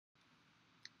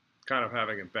Kind of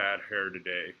having a bad hair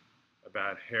today, a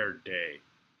bad hair day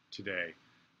today.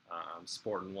 I'm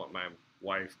sporting what my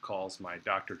wife calls my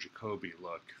Dr. Jacoby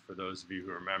look. For those of you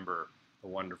who remember the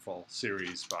wonderful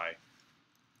series by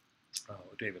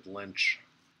David Lynch,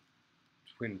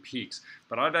 Twin Peaks.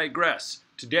 But I digress.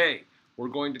 Today, we're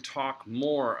going to talk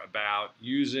more about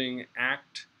using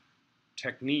ACT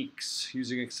techniques,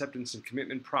 using acceptance and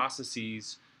commitment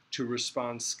processes to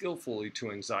respond skillfully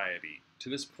to anxiety. To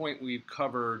this point, we've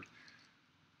covered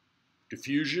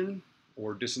diffusion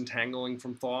or disentangling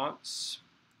from thoughts,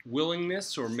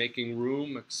 willingness or making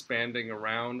room, expanding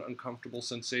around uncomfortable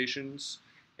sensations,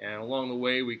 and along the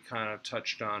way we kind of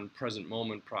touched on present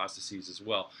moment processes as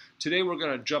well. Today we're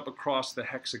going to jump across the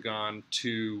hexagon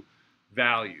to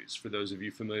values, for those of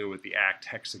you familiar with the ACT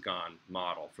hexagon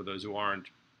model. For those who aren't,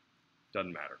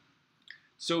 doesn't matter.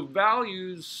 So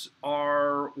values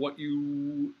are what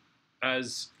you,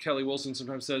 as Kelly Wilson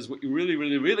sometimes says, what you really,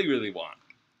 really, really, really want,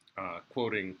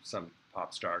 quoting some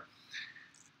pop star.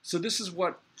 So this is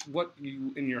what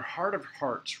you, in your heart of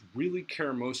hearts, really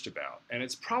care most about. And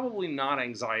it's probably not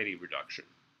anxiety reduction.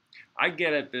 I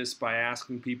get at this by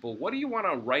asking people, what do you want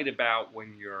to write about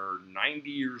when you're 90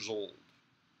 years old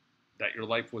that your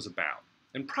life was about?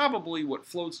 And probably what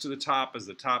floats to the top as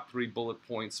the top 3 bullet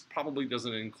points probably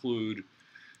doesn't include,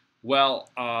 well,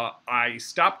 I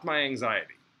stopped my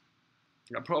anxiety.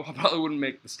 I probably wouldn't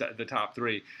make the top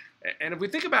 3. And if we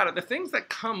think about it, the things that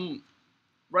come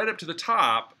right up to the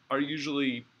top are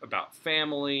usually about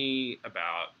family,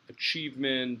 about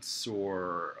achievements,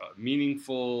 or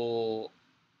meaningful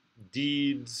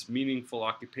deeds, meaningful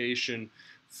occupation,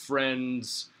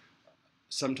 friends,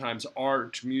 sometimes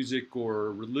art, music,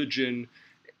 or religion.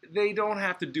 They don't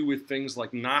have to do with things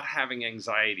like not having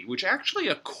anxiety, which actually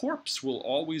a corpse will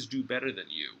always do better than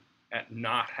you at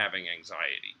not having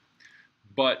anxiety.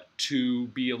 But to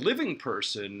be a living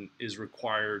person is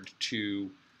required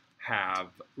to have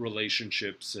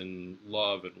relationships and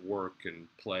love and work and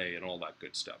play and all that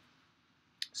good stuff.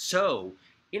 So,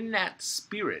 in that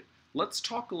spirit, let's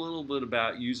talk a little bit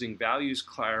about using values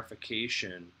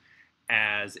clarification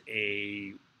as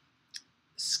a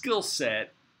skill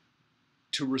set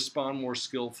to respond more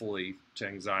skillfully to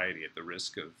anxiety at the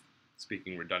risk of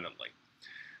speaking redundantly.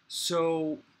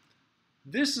 So,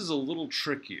 this is a little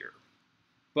trickier,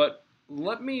 but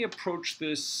let me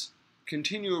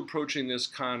continue approaching this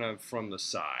kind of from the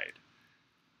side.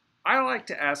 I like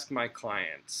to ask my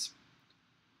clients,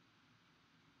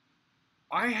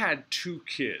 I had 2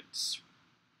 kids.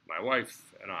 My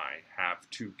wife and I have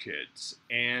 2 kids.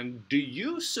 And do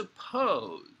you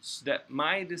suppose that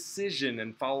my decision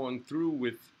and following through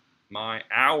with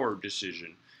our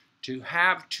decision to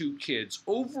have 2 kids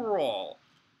overall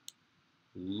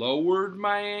lowered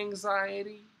my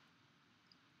anxiety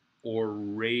or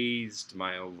raised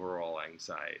my overall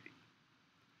anxiety?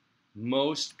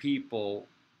 Most people,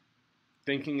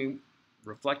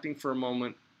 reflecting for a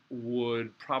moment,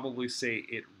 would probably say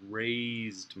it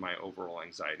raised my overall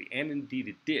anxiety, and indeed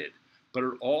it did, but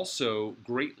it also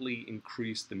greatly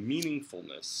increased the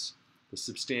meaningfulness, the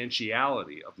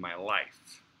substantiality of my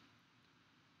life.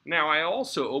 Now, I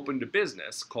also opened a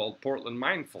business called Portland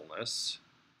Mindfulness,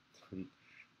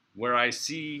 where I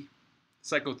see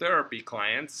psychotherapy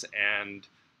clients and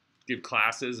give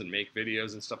classes and make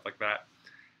videos and stuff like that.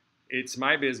 It's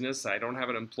my business. I don't have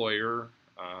an employer.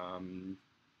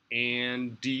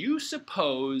 And do you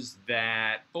suppose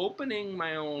that opening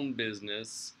my own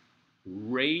business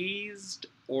raised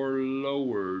or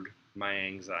lowered my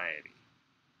anxiety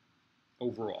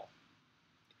overall?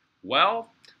 Well,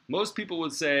 most people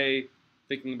would say,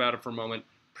 thinking about it for a moment,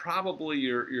 probably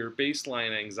your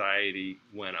baseline anxiety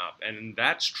went up. And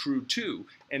that's true too.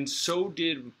 And so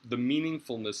did the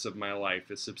meaningfulness of my life,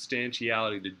 the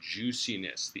substantiality, the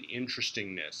juiciness, the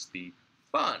interestingness, the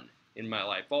fun in my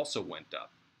life also went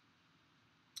up.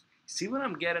 See what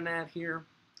I'm getting at here?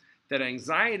 That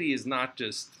anxiety is not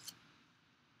just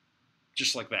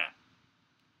like that.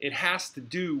 It has to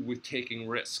do with taking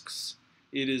risks.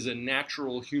 It is a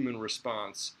natural human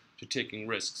response to taking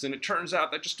risks. And it turns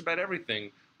out that just about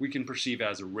everything we can perceive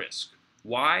as a risk.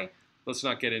 Why? Let's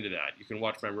not get into that. You can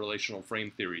watch my relational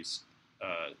frame theories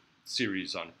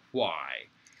series on why.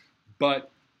 But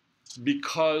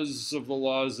because of the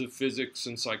laws of physics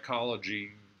and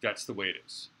psychology, that's the way it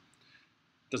is.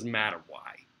 Doesn't matter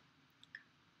why.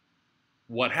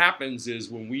 What happens is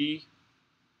when we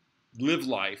live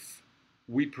life,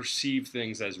 we perceive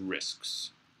things as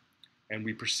risks, and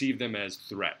we perceive them as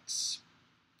threats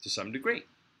to some degree.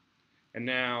 And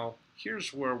now,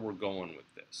 here's where we're going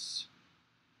with this.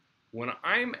 When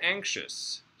I'm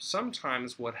anxious,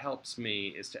 sometimes what helps me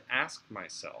is to ask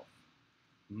myself,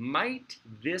 might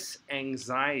this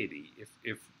anxiety,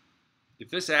 if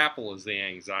this apple is the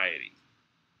anxiety,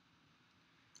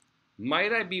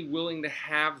 might I be willing to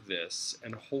have this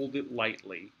and hold it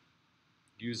lightly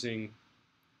using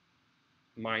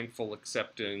mindful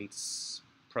acceptance,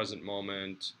 present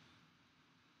moment,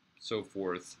 so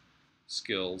forth,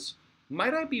 skills?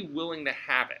 Might I be willing to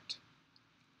have it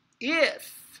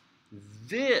if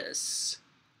this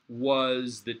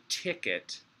was the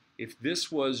ticket, if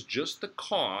this was just the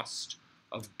cost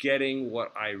of getting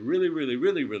what I really, really,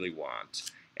 really, really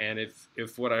want, and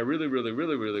if what I really, really,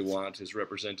 really, really want is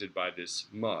represented by this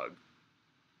mug,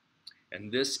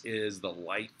 and this is the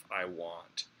life I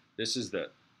want, this is the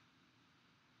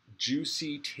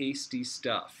juicy, tasty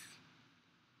stuff,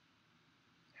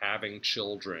 having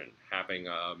children, having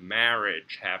a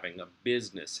marriage, having a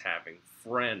business, having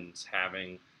friends,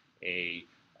 having a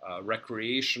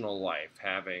recreational life,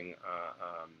 having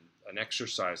an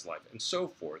exercise life, and so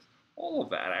forth. All of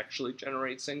that actually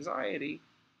generates anxiety.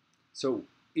 So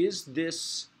is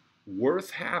this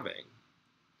worth having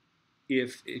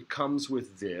if it comes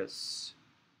with this?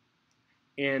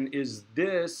 And is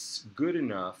this good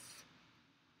enough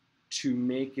to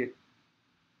make it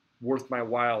worth my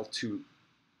while to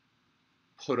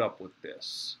put up with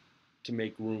this, to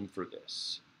make room for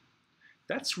this?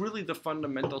 That's really the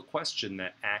fundamental question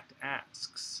that ACT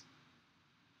asks.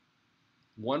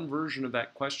 One version of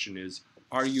that question is,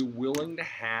 are you willing to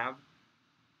have,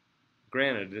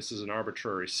 granted, this is an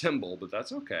arbitrary symbol, but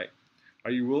that's okay.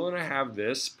 Are you willing to have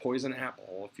this poison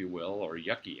apple, if you will, or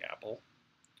yucky apple,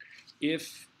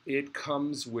 if it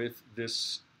comes with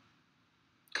this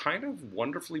kind of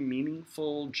wonderfully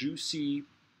meaningful, juicy,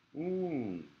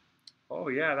 oh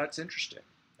yeah, that's interesting,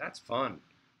 that's fun,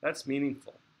 that's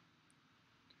meaningful.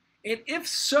 And if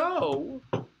so,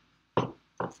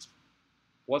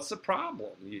 what's the problem?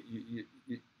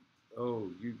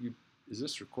 Is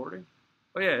this recording?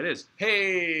 Oh yeah, it is.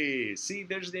 Hey, see,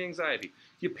 there's the anxiety.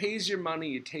 You pays your money,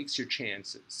 you takes your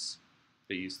chances,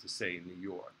 they used to say in New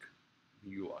York.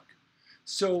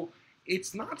 So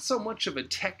it's not so much of a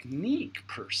technique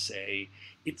per se,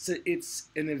 it's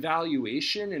an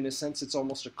evaluation. In a sense, it's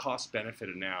almost a cost-benefit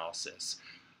analysis.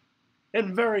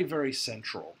 And very, very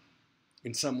central.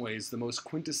 In some ways, the most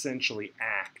quintessentially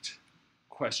ACT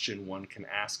question one can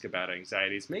ask about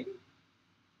anxiety is maybe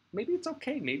it's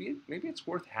okay, maybe it's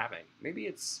worth having, maybe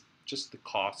it's just the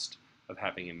cost of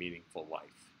having a meaningful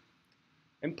life.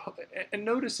 And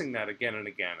noticing that again and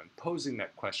again, and posing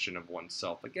that question of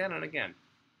oneself again and again.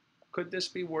 Could this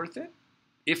be worth it?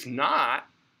 If not,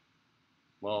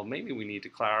 well, maybe we need to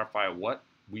clarify what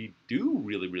we do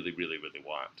really, really, really, really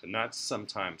want. And that's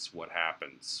sometimes what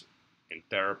happens in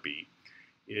therapy,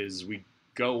 is we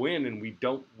go in and we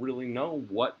don't really know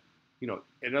what,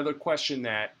 another question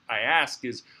that I ask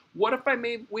is, what if I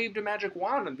waved a magic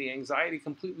wand and the anxiety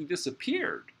completely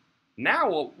disappeared? Now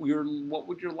what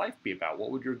would your life be about?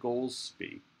 What would your goals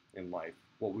be in life?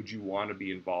 What would you want to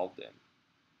be involved in?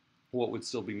 What would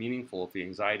still be meaningful if the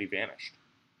anxiety vanished?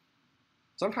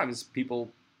 Sometimes people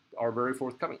are very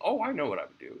forthcoming. Oh, I know what I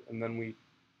would do. And then we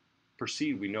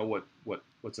proceed. We know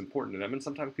what's important to them. And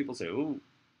sometimes people say, oh,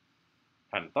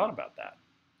 hadn't thought about that.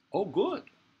 Oh, good.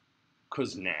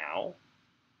 Because now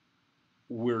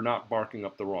we're not barking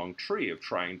up the wrong tree of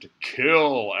trying to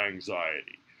kill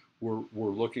anxiety. We're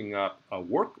looking up a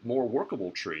more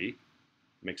workable tree,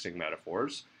 mixing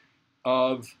metaphors,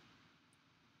 of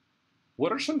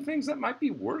what are some things that might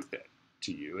be worth it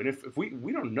to you? And if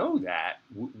we don't know that,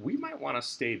 we might want to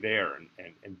stay there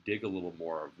and dig a little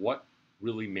more of what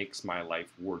really makes my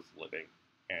life worth living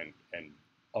and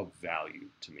of value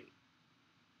to me.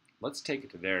 Let's take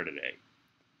it to there today,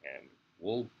 and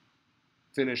we'll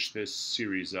finish this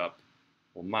series up.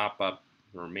 We'll mop up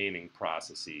the remaining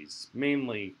processes,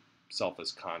 mainly self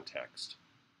as context,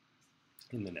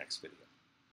 in the next video.